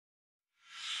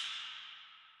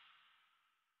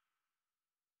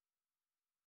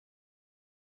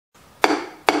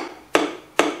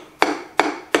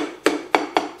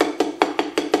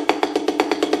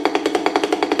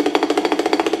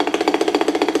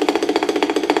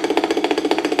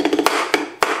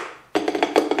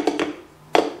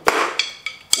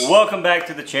welcome back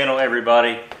to the channel,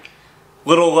 everybody.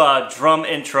 Little drum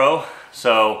intro,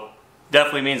 so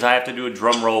definitely means I have to do a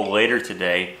drum roll later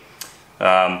today.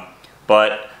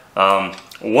 But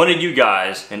one of you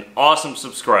guys, an awesome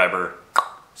subscriber,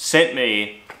 sent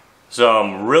me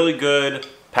some really good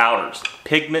powders.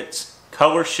 Pigments,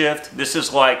 COLORSHIFT. This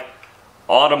is like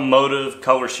Automotive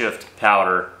COLORSHIFT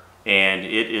powder, and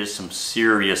it is some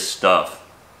serious stuff.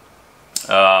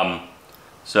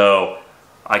 So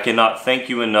I cannot thank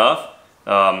you enough.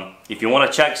 If you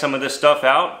want to check some of this stuff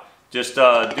out, just do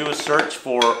a search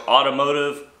for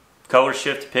Automotive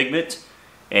COLORSHIFT pigment,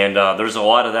 and there's a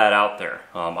lot of that out there.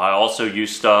 I also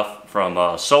use stuff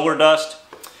from Solar Dust,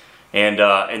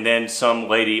 and then some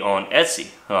lady on Etsy.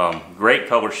 Great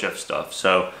COLORSHIFT stuff.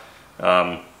 So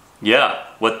yeah,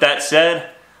 with that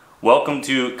said, welcome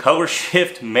to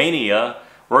COLORSHIFT Mania.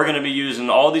 We're going to be using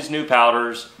all these new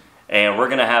powders, and we're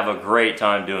going to have a great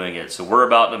time doing it. So we're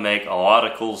about to make a lot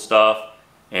of cool stuff,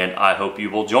 and I hope you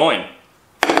will join.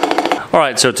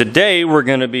 Alright, so today we're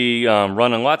going to be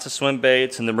running lots of swim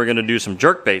baits, and then we're going to do some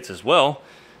jerk baits as well,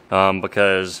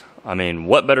 because, I mean,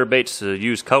 what better baits to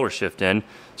use COLORSHIFT in?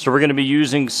 So we're going to be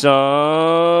using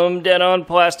some dead-on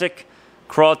plastic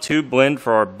craw tube blend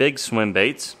for our big swim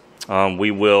baits. We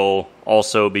will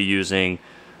also be using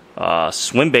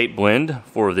swim bait blend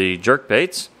for the jerk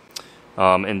baits.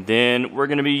 And then we're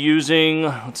going to be using,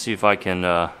 let's see if I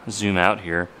can zoom out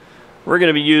here. We're going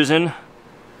to be using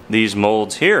these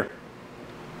molds here.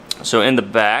 So in the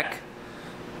back,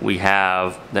 we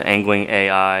have the Angling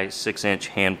AI 6-inch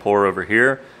hand pour over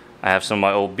here. I have some of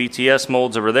my old BTS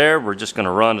molds over there. We're just going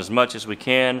to run as much as we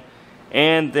can.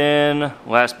 And then,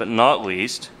 last but not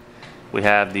least, we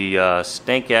have the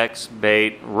StankX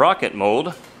Bait Rocket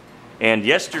Mold. And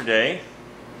yesterday,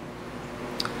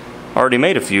 I already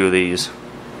made a few of these.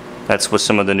 That's with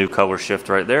some of the new COLORSHIFT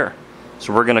right there.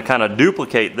 So we're going to kind of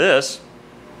duplicate this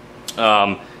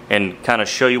and kind of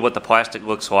show you what the plastic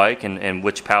looks like and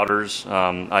which powders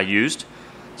I used.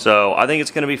 So I think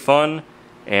it's going to be fun,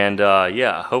 and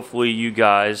yeah, hopefully you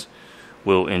guys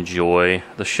will enjoy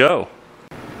the show.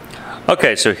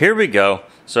 Okay, so here we go.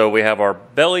 So we have our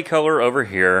belly color over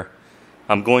here.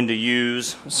 I'm going to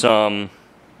use some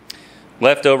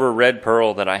leftover red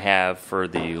pearl that I have for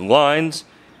the lines,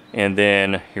 and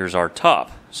then here's our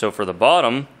top. So for the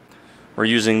bottom, we're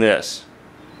using this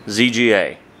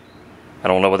ZGA. I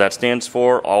don't know what that stands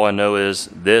for. All I know is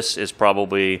this is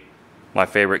probably my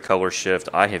favorite COLORSHIFT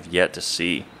I have yet to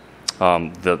see.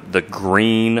 The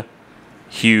green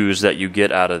hues that you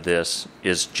get out of this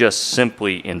is just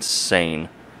simply insane.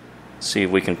 See if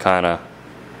we can kind of,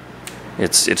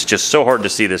 it's just so hard to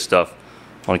see this stuff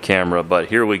on camera, but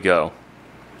here we go.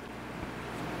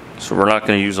 So we're not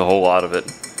going to use a whole lot of it,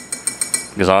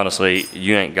 because honestly,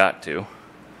 you ain't got to.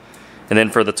 And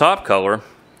then for the top color,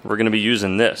 we're going to be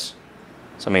using this.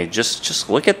 So I mean, just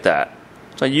look at that.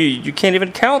 So you can't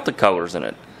even count the colors in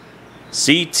it.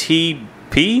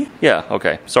 CTP? Yeah,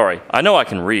 okay, sorry. I know I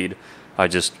can read. I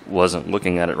just wasn't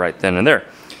looking at it right then and there.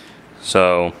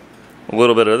 So a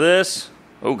little bit of this.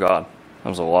 Oh God, that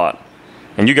was a lot.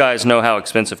 And you guys know how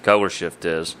expensive COLORSHIFT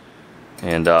is.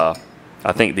 And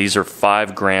I think these are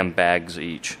 5-gram bags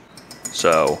each.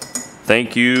 So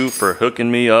thank you for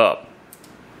hooking me up.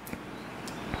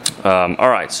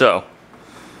 Alright, so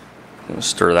I'm going to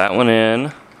stir that one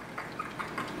in.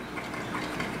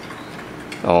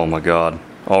 Oh my God,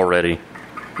 already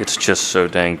it's just so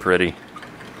dang pretty.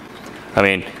 I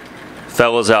mean,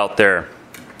 fellas out there,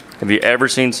 have you ever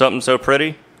seen something so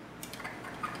pretty?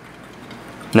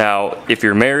 Now, if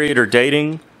you're married or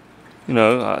dating, you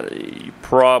know, you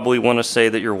probably want to say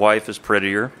that your wife is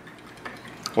prettier,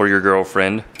 or your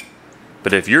girlfriend.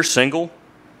 But if you're single,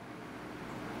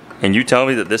 and you tell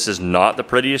me that this is not the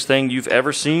prettiest thing you've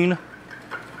ever seen,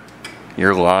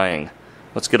 you're lying.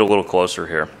 Let's get a little closer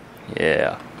here.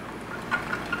 Yeah.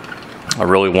 I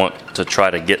really want to try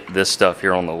to get this stuff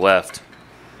here on the left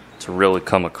to really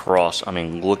come across. I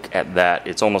mean, look at that.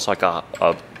 It's almost like a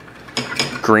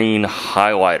green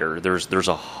highlighter. There's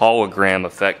a hologram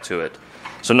effect to it.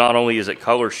 So not only is it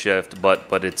COLORSHIFT,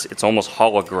 but it's almost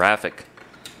holographic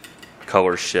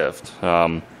COLORSHIFT.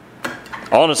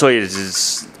 Honestly,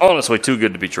 it's honestly too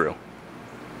good to be true.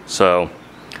 So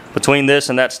between this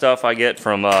and that stuff I get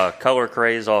from Color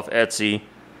Craze off Etsy,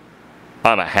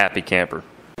 I'm a happy camper.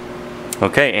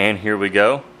 Okay, and here we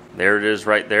go. There it is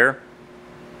right there.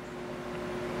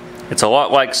 It's a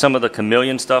lot like some of the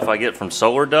chameleon stuff I get from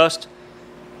Solar Dust.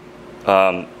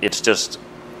 It's just,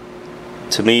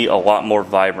 to me, a lot more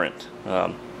vibrant.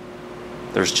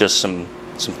 There's just some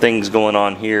things going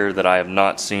on here that I have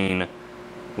not seen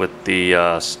with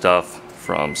the stuff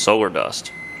from Solar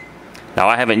Dust. Now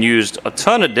I haven't used a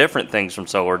ton of different things from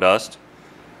Solar Dust,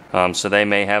 so they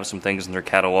may have some things in their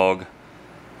catalog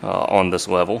on this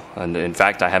level, and in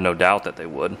fact I have no doubt that they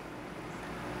would.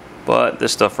 But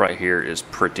this stuff right here is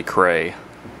pretty cray.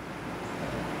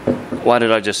 Why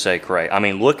did I just say cray? I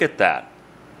mean, look at that.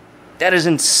 That is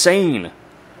insane.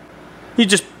 You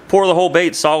just pour the whole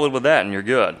bait solid with that and you're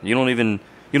good. You don't even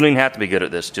have to be good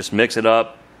at this. Just mix it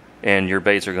up and your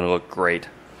baits are going to look great.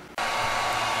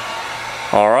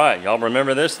 All right, y'all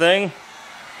remember this thing?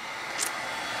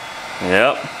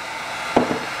 Yep.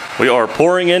 We are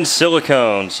pouring in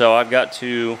silicone. So I've got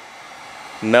to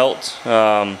melt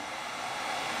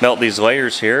these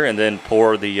layers here and then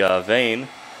pour the vein.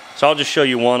 So I'll just show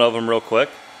you one of them real quick.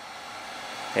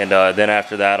 And then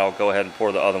after that, I'll go ahead and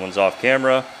pour the other ones off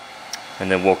camera. And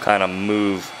then we'll kind of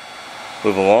move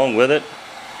along with it.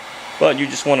 But you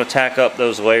just want to tack up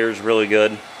those layers really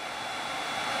good.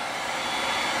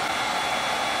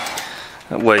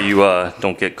 That way you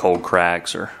don't get cold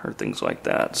cracks or things like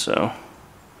that. So,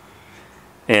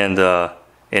 and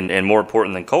more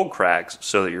important than cold cracks,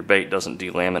 so that your bait doesn't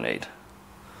delaminate.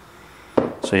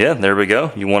 So yeah, there we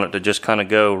go. You want it to just kind of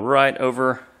go right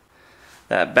over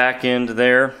that back end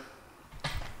there.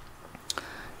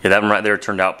 Yeah, that one right there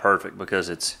turned out perfect because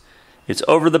it's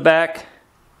over the back.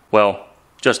 Well,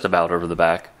 just about over the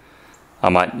back. I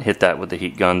might hit that with the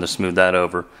heat gun to smooth that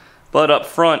over. But up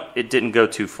front, it didn't go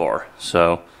too far.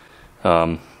 So,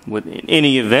 in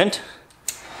any event,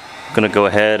 I'm going to go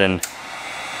ahead and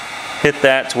hit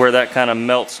that to where that kind of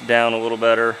melts down a little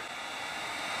better.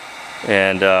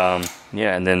 And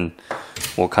yeah, and then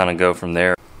we'll kind of go from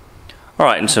there.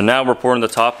 Alright, and so now we're pouring the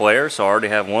top layer, so I already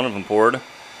have one of them poured.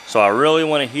 So I really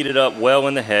want to heat it up well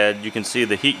in the head. You can see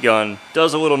the heat gun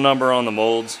does a little number on the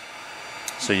molds.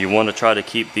 So you want to try to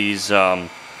keep these, your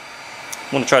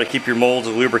molds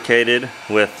lubricated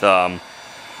with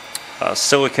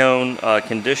silicone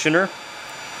conditioner.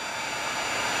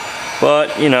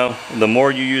 But, you know, the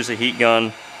more you use a heat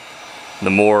gun, the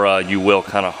more you will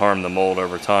kind of harm the mold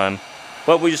over time.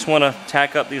 But we just want to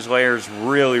tack up these layers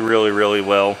really, really, really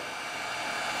well.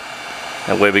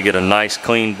 That way we get a nice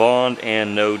clean bond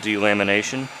and no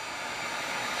delamination.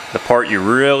 The part you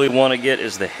really want to get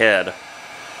is the head,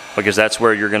 because that's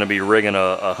where you're going to be rigging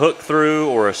a hook through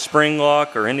or a spring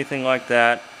lock or anything like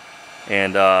that.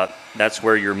 And that's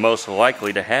where you're most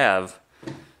likely to have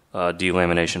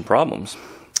delamination problems,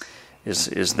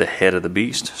 is the head of the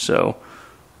beast. So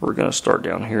we're going to start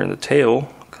down here in the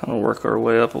tail, kind of work our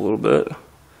way up a little bit.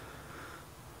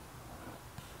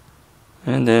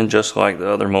 And then just like the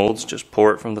other molds, just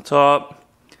pour it from the top,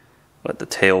 let the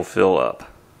tail fill up.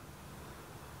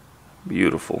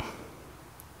 Beautiful.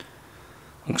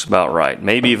 Looks about right.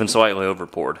 Maybe even slightly over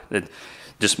poured.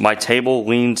 My table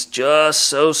leans just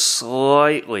so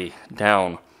slightly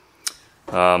down.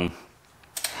 Open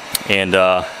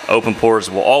pours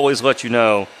will always let you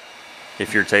know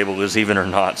if your table is even or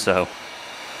not. So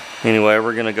anyway,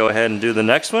 we're going to go ahead and do the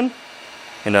next one.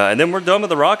 And then we're done with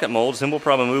the rocket molds. Then we'll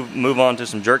probably move on to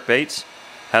some jerk baits,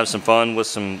 have some fun with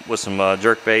some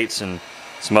jerk baits and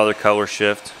some other color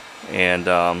shift, and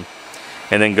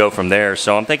then go from there.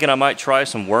 So I'm thinking I might try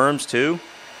some worms too,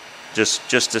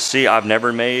 just to see. I've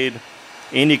never made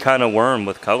any kind of worm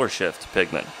with color shift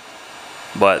pigment,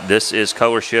 but this is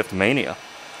color shift mania.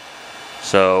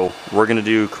 So we're gonna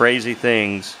do crazy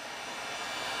things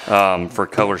for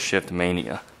color shift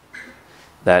mania.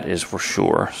 That is for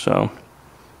sure. So.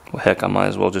 Well, heck, I might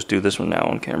as well just do this one now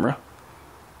on camera.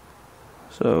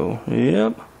 So,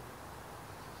 yep.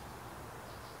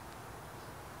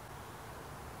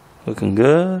 Looking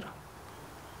good.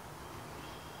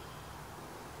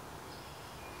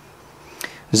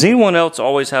 Does anyone else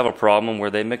always have a problem where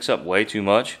they mix up way too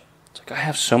much? It's like, I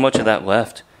have so much of that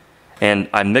left. And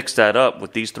I mixed that up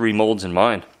with these 3 molds in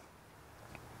mind.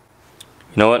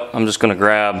 You know what? I'm just going to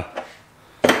grab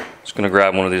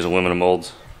one of these aluminum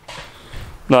molds.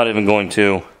 Not even going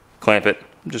to clamp it.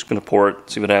 I'm just going to pour it,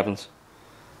 see what happens.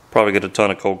 Probably get a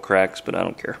ton of cold cracks, but I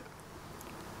don't care.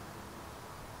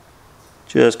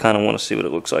 Just kind of want to see what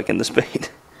it looks like in this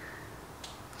bait.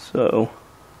 So,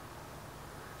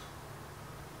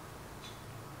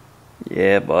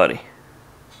 yeah, buddy.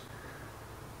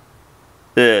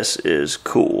 This is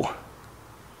cool.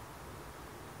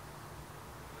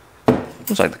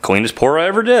 Looks like the cleanest pour I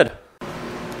ever did.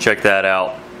 Check that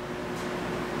out.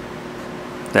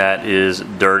 That is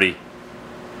dirty.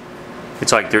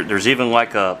 It's like there's even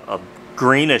like a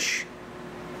greenish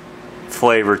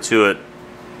flavor to it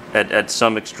at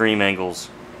some extreme angles.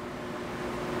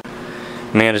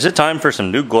 Man, is it time for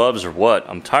some new gloves or what?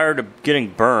 I'm tired of getting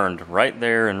burned right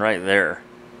there and right there.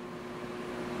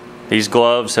 These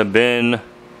gloves have been,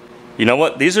 you know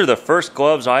what? These are the first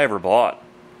gloves I ever bought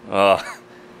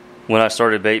when I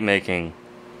started bait making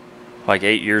like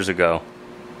 8 years ago.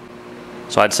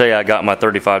 So I'd say I got my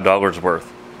 $35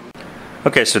 worth.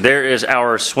 Okay, so there is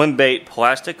our swim bait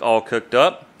plastic all cooked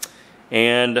up.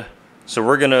 And so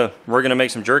we're gonna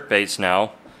make some jerk baits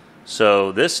now.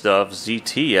 So this stuff,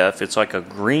 ZTF, it's like a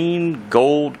green,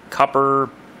 gold, copper,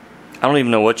 I don't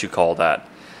even know what you call that.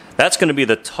 That's gonna be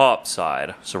the top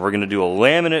side. So we're gonna do a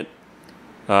laminate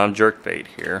jerk bait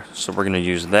here. So we're gonna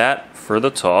use that for the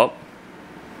top.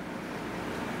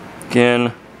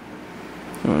 Again,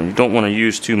 you don't want to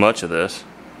use too much of this.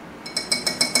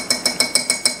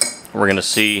 We're gonna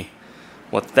see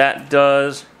what that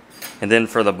does. And then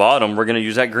for the bottom, we're gonna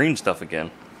use that green stuff again.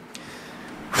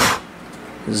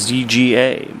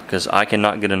 ZGA, because I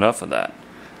cannot get enough of that.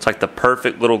 It's like the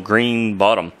perfect little green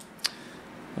bottom.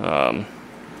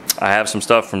 I have some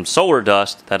stuff from Solar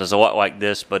Dust that is a lot like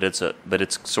this, but it's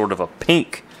sort of a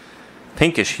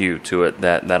pinkish hue to it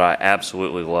that I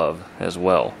absolutely love as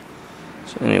well.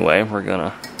 So anyway, we're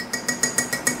gonna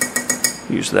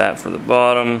use that for the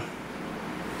bottom.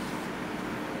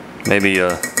 Maybe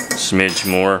a smidge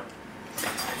more.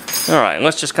 Alright,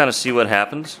 let's just kind of see what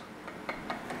happens.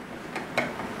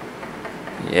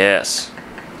 Yes.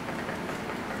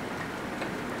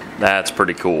 That's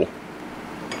pretty cool.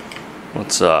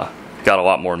 Let's got a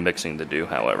lot more mixing to do,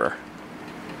 however.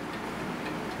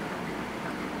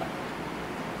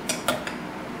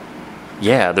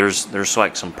 Yeah, there's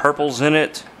like some purples in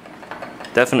it.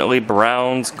 Definitely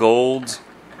browns, golds.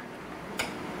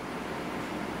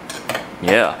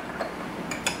 Yeah.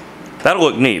 That'll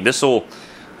look neat.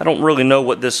 I don't really know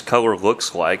what this color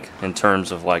looks like in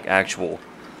terms of like actual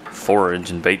forage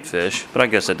and bait fish, but I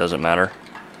guess it doesn't matter.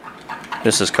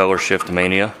 This is COLORSHIFT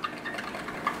Mania.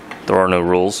 There are no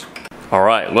rules.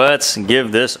 Alright, let's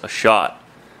give this a shot.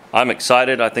 I'm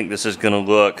excited. I think this is going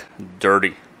to look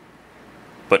dirty,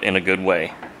 but in a good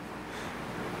way.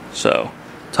 So,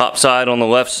 top side on the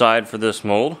left side for this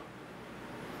mold.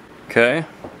 Okay.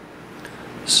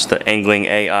 This is the Angling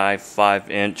AI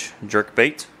 5-inch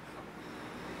jerkbait.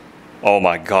 Oh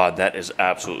my god, that is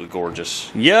absolutely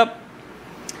gorgeous. Yep.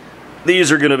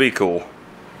 These are going to be cool.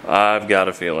 I've got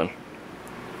a feeling.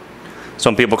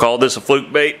 Some people call this a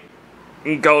fluke bait.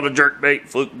 You can call it a jerk bait,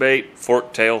 fluke bait,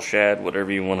 fork tail shad,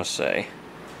 whatever you want to say.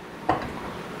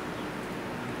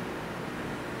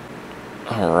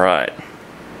 Alright.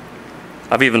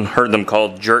 I've even heard them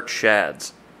called jerk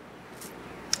shads.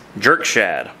 Jerk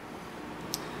shad.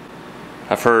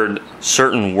 I've heard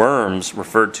certain worms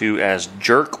referred to as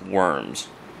jerk worms.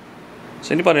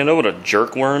 Does anybody know what a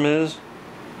jerk worm is?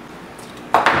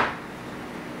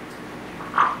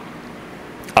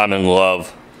 I'm in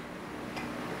love.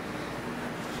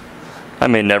 I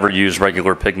may never use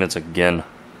regular pigments again.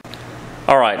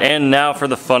 Alright, and now for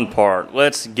the fun part.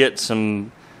 Let's get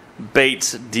some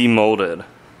baits demolded.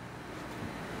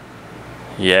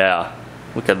 Yeah,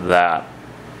 look at that.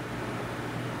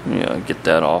 Yeah, get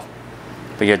that off.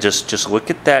 But yeah, just look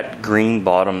at that green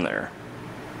bottom there.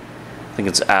 I think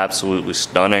it's absolutely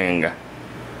stunning.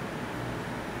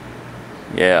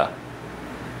 Yeah.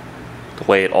 The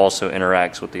way it also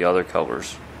interacts with the other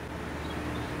colors.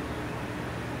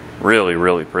 Really,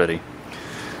 really pretty.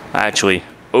 I actually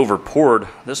over poured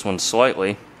this one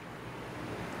slightly.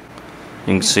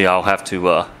 You can see I'll have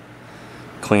to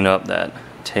clean up that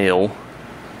tail.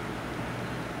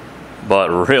 But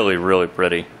really, really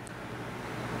pretty.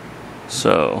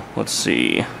 So, let's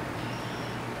see.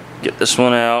 Get this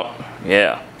one out.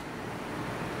 Yeah.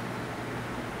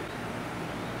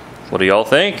 What do y'all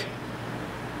think?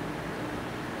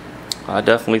 I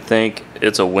definitely think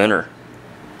it's a winner.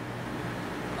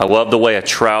 I love the way a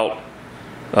trout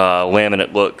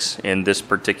laminate looks in this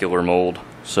particular mold.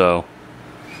 So,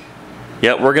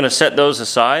 yeah, we're going to set those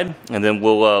aside, and then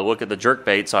we'll look at the jerk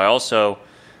baits. I also,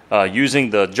 using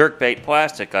the jerk bait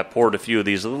plastic, I poured a few of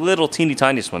these little teeny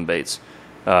tiny swim baits.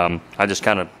 I just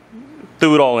kind of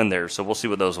threw it all in there, so we'll see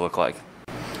what those look like.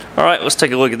 Alright, let's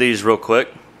take a look at these real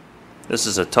quick. This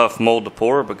is a tough mold to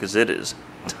pour because it is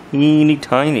teeny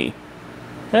tiny.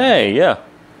 Hey, yeah.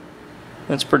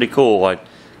 That's pretty cool. I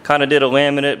kind of did a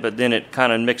laminate, but then it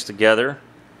kind of mixed together.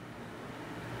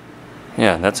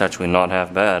 Yeah, that's actually not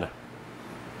half bad.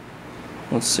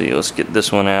 Let's see, let's get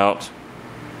this one out.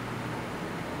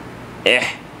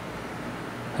 Yeah.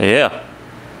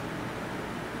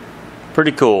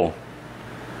 Pretty cool.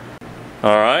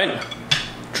 Alright.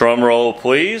 Drum roll,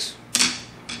 please.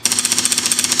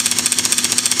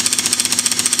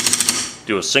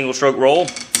 Do a single stroke roll.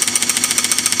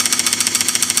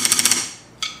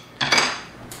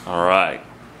 Alright.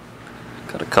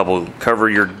 Gotta Cover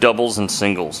your doubles and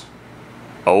singles.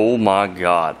 Oh my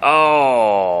God.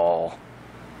 Oh,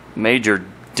 major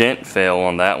dent fail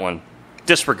on that one.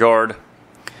 Disregard.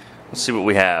 Let's see what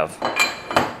we have.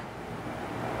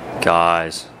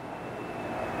 Guys,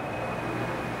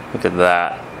 look at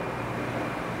that.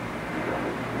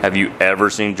 Have you ever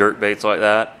seen jerk baits like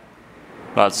that?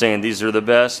 Not saying these are the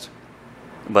best,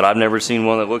 but I've never seen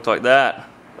one that looked like that.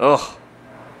 Ugh.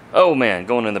 Oh man,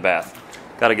 going in the bath.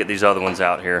 Gotta get these other ones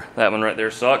out here. That one right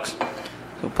there sucks.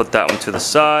 We'll put that one to the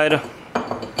side.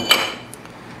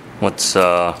 Let's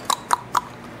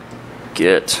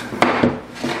get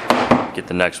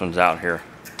the next ones out here,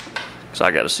 because I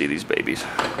gotta see these babies.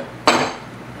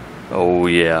 Oh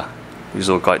yeah, these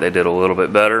look like they did a little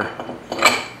bit better.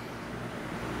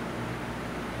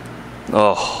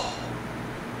 Oh,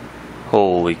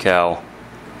 holy cow.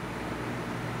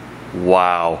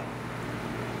 Wow.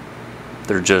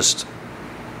 They're just,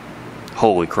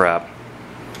 holy crap.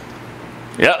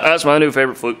 Yeah, that's my new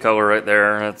favorite fluke color right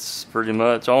there. That's pretty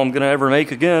much all I'm gonna ever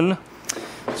make again.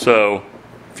 So,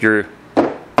 if you're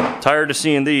tired of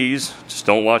seeing these, just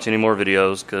don't watch any more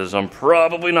videos, because I'm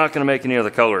probably not gonna make any other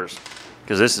colors,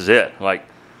 because this is it. Like,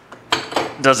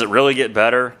 does it really get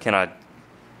better? Can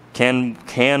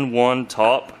one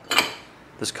top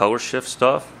this color shift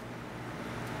stuff?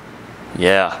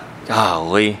 Yeah,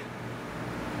 golly.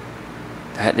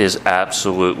 That is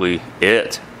absolutely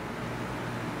it.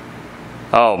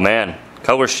 Oh man,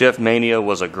 Color Shift Mania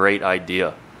was a great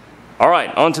idea.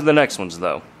 Alright, on to the next ones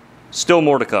though. Still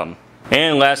more to come.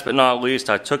 And last but not least,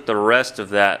 I took the rest of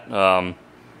that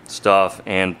stuff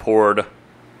and poured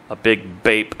a big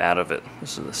bape out of it.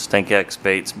 This is the StinkX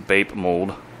Baits Bape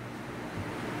mold.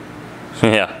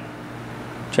 Yeah,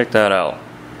 check that out.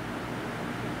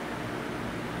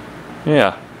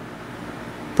 Yeah,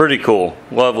 pretty cool,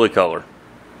 lovely color.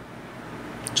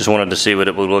 Just wanted to see what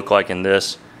it would look like in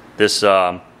this. This is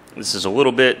a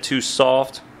little bit too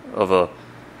soft of a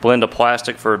blend of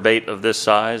plastic for a bait of this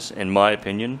size, in my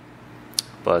opinion.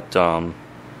 But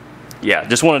yeah,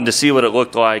 just wanted to see what it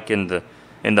looked like in the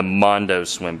Mondo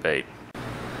swim bait.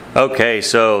 Okay,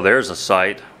 so there's a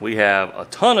site. We have a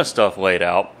ton of stuff laid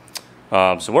out.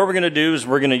 So what we're gonna do is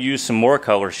we're gonna use some more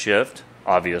Color Shift,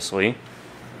 obviously.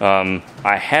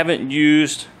 I haven't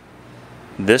used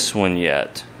this one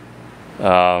yet.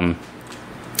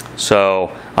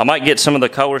 So I might get some of the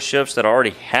color shifts that I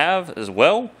already have as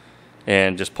well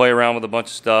and just play around with a bunch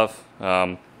of stuff.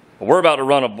 But we're about to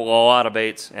run a lot of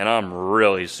baits, and I'm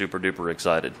really super duper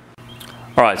excited.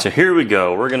 Alright, so here we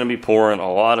go. We're going to be pouring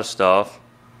a lot of stuff.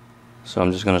 So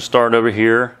I'm just going to start over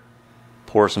here,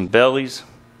 pour some bellies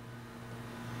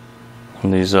on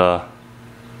these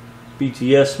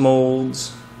BTS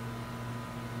molds.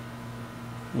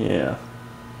 Yeah.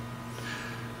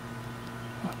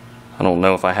 I don't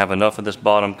know if I have enough of this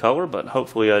bottom color, but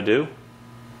hopefully I do.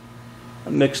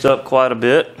 I mixed up quite a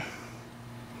bit.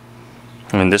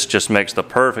 And this just makes the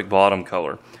perfect bottom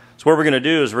color. So what we're going to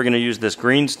do is we're going to use this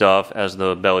green stuff as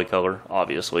the belly color,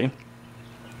 obviously.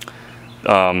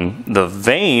 The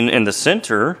vein in the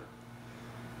center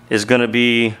is going to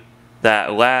be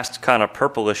that last kind of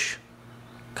purplish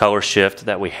color shift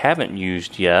that we haven't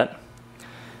used yet.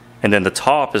 And then the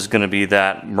top is going to be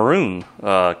that maroon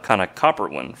kind of copper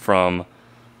one from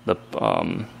the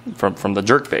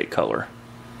jerkbait color,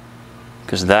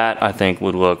 because that I think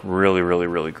would look really, really,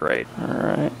 really great. All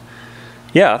right,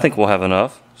 yeah, I think we'll have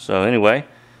enough. So anyway,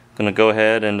 I'm going to go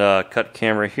ahead and cut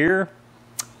camera here,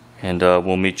 and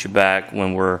we'll meet you back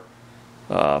when we're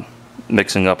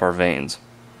mixing up our veins.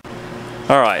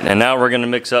 All right, and now we're going to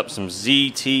mix up some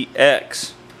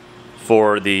ZTX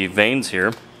for the veins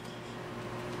here.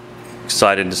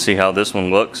 Excited to see how this one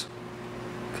looks,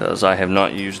 because I have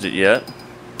not used it yet.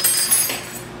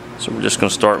 So we're just going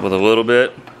to start with a little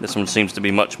bit. This one seems to be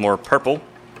much more purple,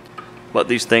 but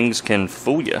these things can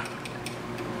fool you.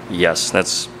 Yes,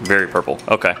 that's very purple.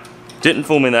 Okay, didn't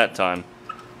fool me that time,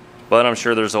 but I'm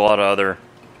sure there's a lot of other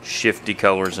shifty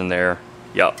colors in there.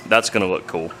 Yeah, that's going to look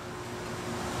cool.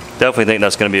 Definitely think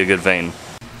that's going to be a good vein.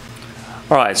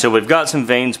 Alright, so we've got some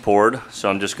veins poured, so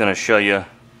I'm just going to show you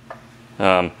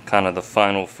kind of the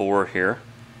final four here.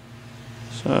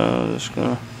 So just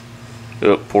gonna,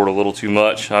 poured a little too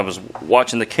much. I was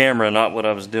watching the camera, not what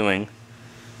I was doing.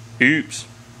 Oops.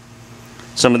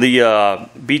 Some of the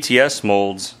BTS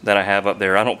molds that I have up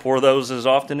there, I don't pour those as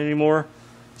often anymore.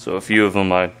 So a few of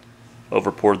them I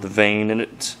over poured the vein, and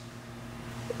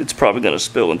it's probably going to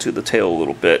spill into the tail a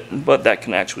little bit, but that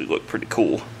can actually look pretty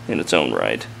cool in its own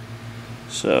right.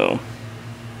 So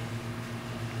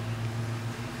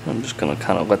I'm just going to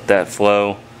kind of let that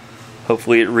flow.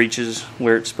 Hopefully it reaches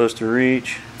where it's supposed to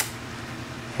reach.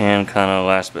 And kind of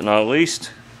last but not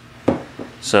least,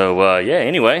 so yeah,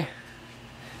 anyway,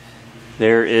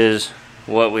 there is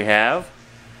what we have.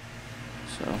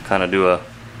 So kind of do a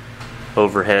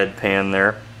overhead pan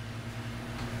there.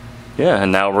 Yeah,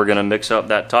 and now we're gonna mix up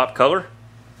that top color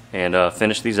and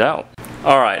finish these out.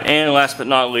 Alright, and last but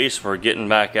not least, we're getting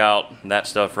back out that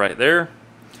stuff right there,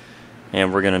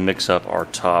 and we're gonna mix up our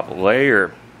top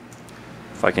layer.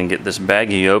 If I can get this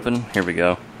baggie open, here we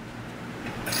go.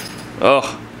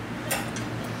 Oh,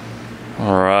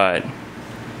 alright.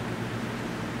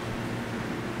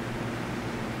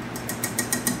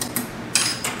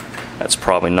 That's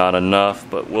probably not enough,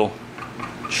 but we'll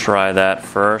try that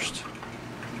first.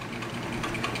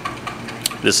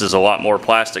 This is a lot more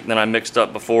plastic than I mixed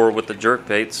up before with the jerk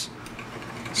baits,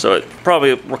 so it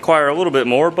probably require a little bit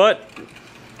more, but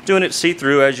doing it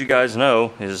see-through, as you guys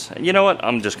know, is, you know what,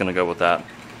 I'm just gonna go with that.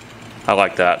 I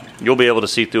like that. You'll be able to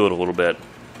see through it a little bit.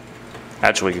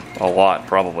 Actually, a lot,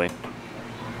 probably.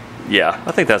 Yeah,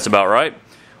 I think that's about right.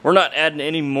 We're not adding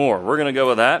any more. We're gonna go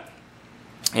with that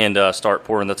and start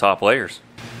pouring the top layers.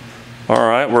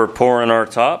 Alright, we're pouring our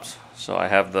tops. So I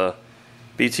have the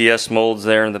BTS molds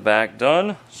there in the back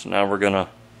done. So now we're gonna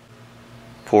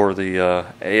pour the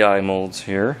AI molds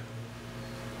here.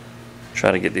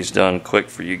 Try to get these done quick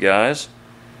for you guys.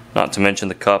 Not to mention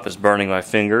the cup is burning my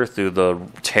finger through the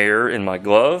tear in my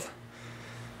glove,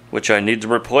 which I need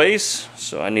to replace.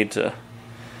 So I need to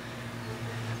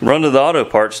run to the auto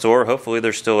parts store. Hopefully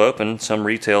they're still open. Some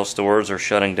retail stores are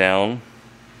shutting down.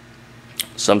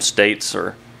 Some states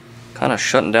are kind of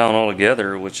shutting down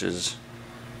altogether, which is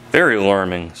very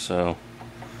alarming. So,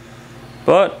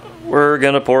 but we're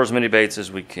gonna pour as many baits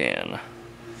as we can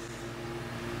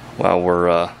while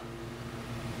we're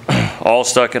all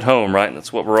stuck at home, right?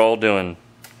 That's what we're all doing,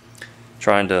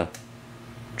 trying to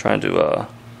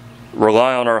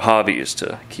rely on our hobbies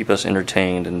to keep us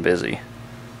entertained and busy.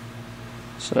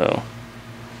 So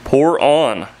pour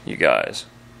on, you guys.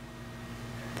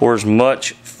 Pour as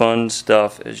much fun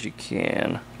stuff as you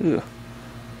can. Ooh.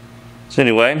 So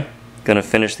anyway, gonna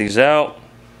finish these out.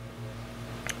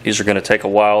 These are gonna take a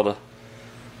while to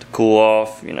cool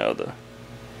off. You know, the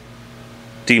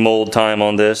demold time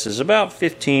on this is about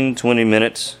 15-20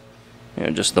 minutes. You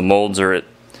know, just the molds are at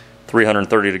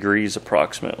 330 degrees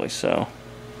approximately. So,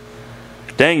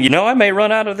 dang, you know, I may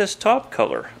run out of this top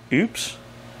color. Oops.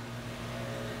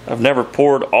 I've never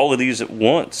poured all of these at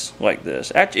once like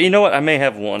this. Actually, you know what? I may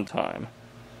have one time.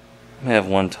 But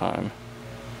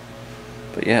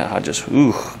yeah,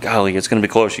 ooh, golly, it's going to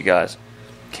be close, you guys.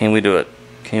 Can we do it?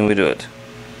 Can we do it?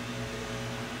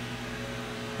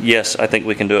 Yes, I think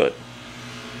we can do it.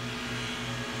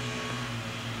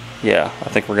 Yeah, I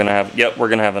think we're going to have, yep, we're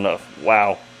going to have enough.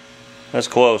 Wow, that's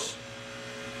close.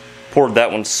 Poured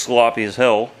that one sloppy as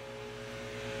hell.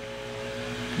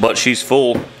 But she's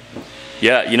full.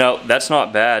 Yeah, you know, that's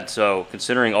not bad. So,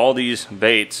 considering all these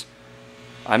baits,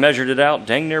 I measured it out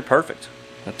dang near perfect.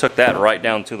 I took that right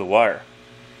down to the wire.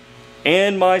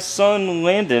 And my son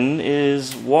Landon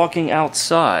is walking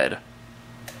outside.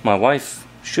 My wife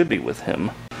should be with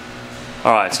him.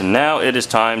 Alright, so now it is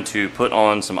time to put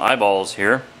on some eyeballs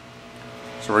here.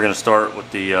 So we're going to start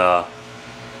with the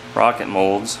rocket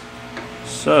molds.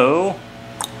 So,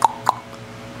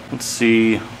 let's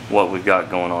see what we've got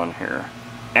going on here.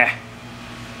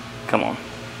 Come on.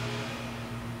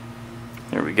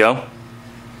 There we go.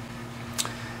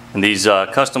 And these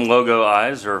custom logo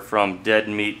eyes are from Dead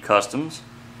Meat Customs.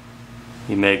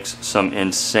 He makes some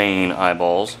insane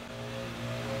eyeballs.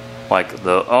 Like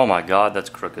the, oh my god, that's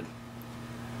crooked.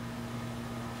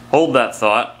 Hold that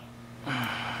thought.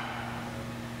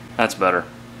 That's better.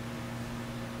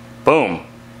 Boom.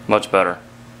 Much better.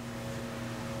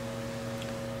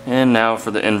 And now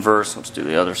for the inverse, let's do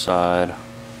the other side.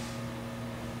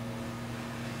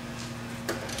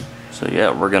 So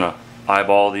yeah, we're gonna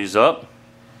eyeball these up,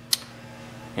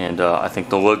 and I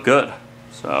think they'll look good.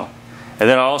 So, and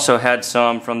then I also had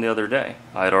some from the other day.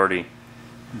 I had already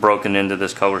broken into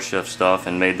this COLORSHIFT stuff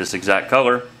and made this exact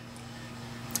color,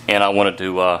 and I wanted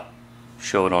to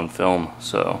show it on film.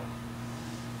 So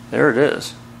there it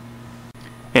is.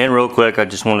 And real quick, I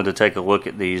just wanted to take a look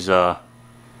at these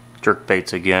jerk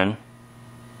baits again.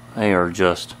 They are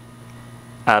just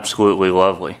absolutely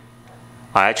lovely.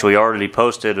 I actually already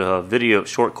posted a video,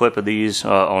 short clip of these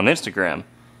on Instagram.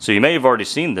 So you may have already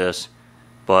seen this,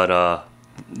 but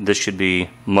this should be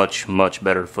much, much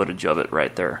better footage of it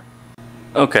right there.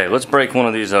 Okay, let's break one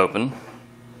of these open.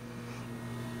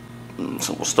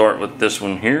 So we'll start with this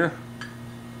one here.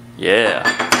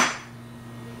 Yeah.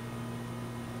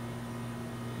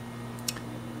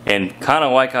 And kind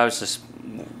of like I was just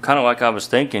kind of like I was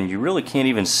thinking, you really can't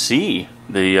even see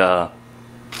the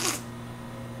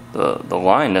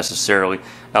line necessarily.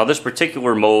 Now this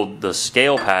particular mold, the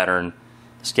scaling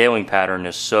pattern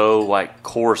is so like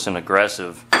coarse and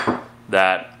aggressive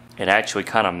that it actually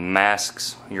kind of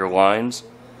masks your lines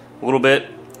a little bit.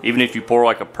 Even if you pour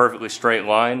like a perfectly straight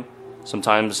line,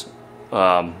 sometimes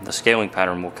the scaling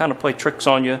pattern will kind of play tricks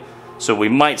on you. So we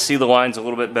might see the lines a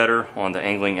little bit better on the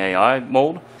angling AI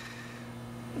mold.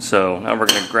 So now we're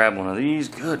going to grab one of these.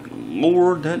 Good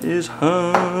Lord, that is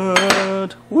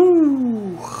hot.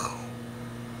 Woo!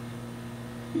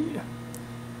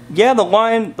 Yeah, the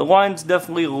line's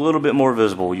definitely a little bit more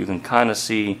visible. You can kind of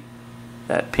see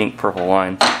that pink purple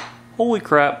line. Holy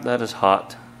crap, that is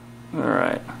hot.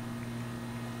 Alright.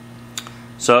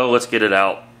 So let's get it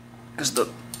out. Because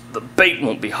the bait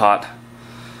won't be hot,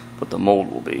 but the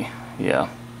mold will be. Yeah.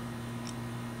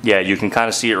 Yeah, you can kind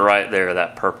of see it right there,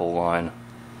 that purple line.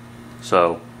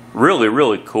 So really,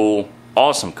 really cool.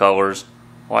 Awesome colors.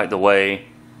 I like the way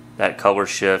that color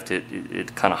shift,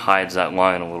 it kind of hides that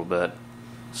line a little bit.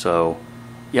 So,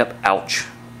 yep, ouch.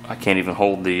 I can't even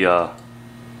hold the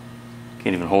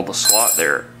slot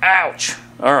there. Ouch!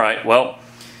 Alright, well,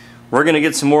 we're going to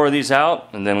get some more of these out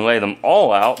and then lay them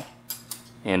all out,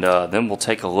 and then we'll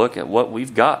take a look at what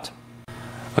we've got.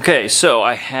 Okay, so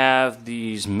I have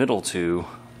these middle two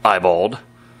eyeballed.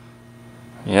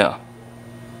 Yeah.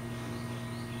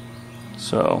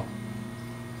 So,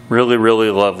 really, really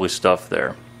lovely stuff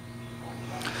there.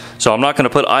 So I'm not going to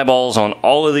put eyeballs on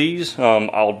all of these.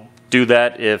 I'll do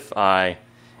that if I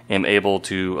am able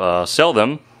to sell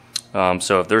them.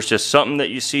 So if there's just something that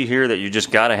you see here that you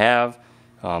just got to have,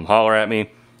 holler at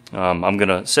me. I'm going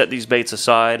to set these baits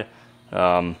aside.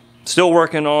 Still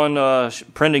working on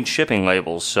printing shipping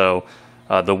labels. So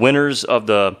the winners of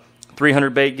the 300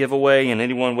 bait giveaway and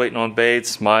anyone waiting on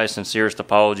baits, my sincerest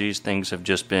apologies. Things have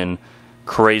just been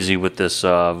crazy with this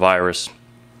virus.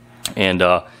 And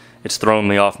it's thrown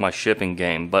me off my shipping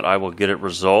game, but I will get it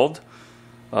resolved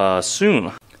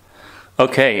soon.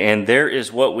 Okay, and there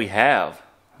is what we have.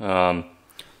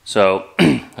 So,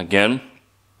 again,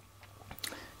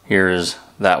 here is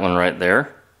that one right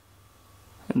there,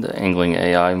 the angling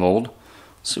AI mold.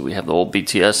 So we have the old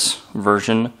BTS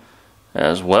version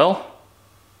as well.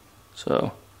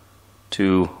 So,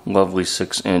 two lovely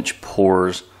 6-inch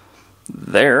pours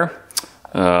there.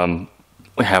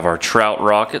 We have our trout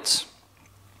rockets.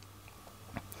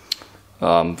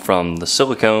 From the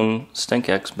silicone Stink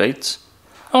X baits.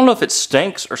 I don't know if it's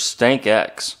Stinks or Stank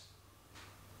X.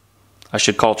 I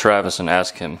should call Travis and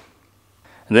ask him.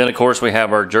 And then of course we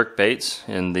have our jerk baits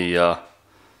in the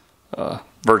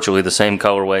virtually the same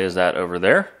colorway as that over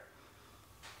there.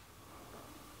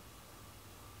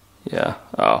 Yeah,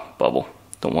 oh, bubble.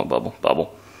 Don't want bubble,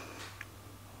 bubble.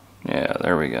 Yeah,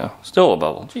 there we go. Still a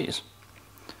bubble, jeez.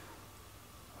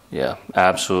 Yeah,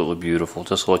 absolutely beautiful.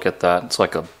 Just look at that. It's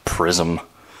like a prism.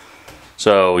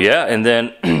 So, yeah, and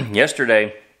then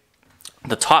yesterday,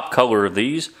 the top color of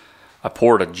these, I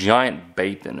poured a giant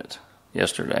bait in it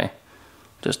yesterday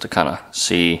just to kind of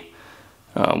see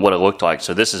what it looked like.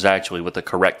 So this is actually with the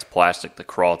correct plastic, the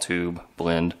crawl tube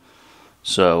blend.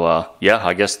 So, yeah,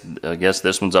 I guess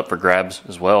this one's up for grabs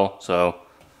as well. So,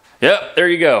 yeah, there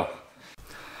you go.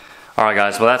 Alright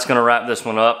guys, well that's going to wrap this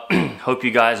one up. Hope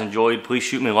you guys enjoyed. Please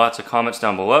shoot me lots of comments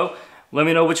down below. Let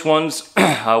me know which ones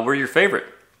were your favorite.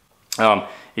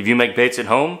 If you make baits at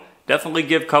home, definitely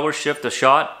give COLORSHIFT a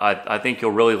shot. I think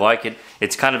you'll really like it.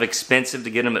 It's kind of expensive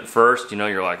to get them at first. You know,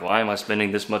 you're like, why am I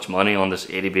spending this much money on this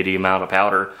itty bitty amount of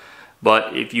powder?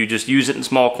 But if you just use it in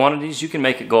small quantities, you can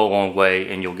make it go a long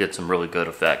way and you'll get some really good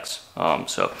effects.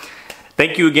 So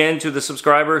thank you again to the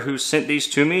subscriber who sent these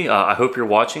to me. I hope you're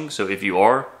watching, so if you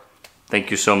are, thank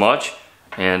you so much,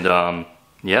 and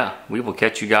yeah, we will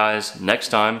catch you guys next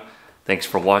time. Thanks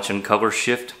for watching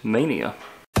COLORSHIFT Mania.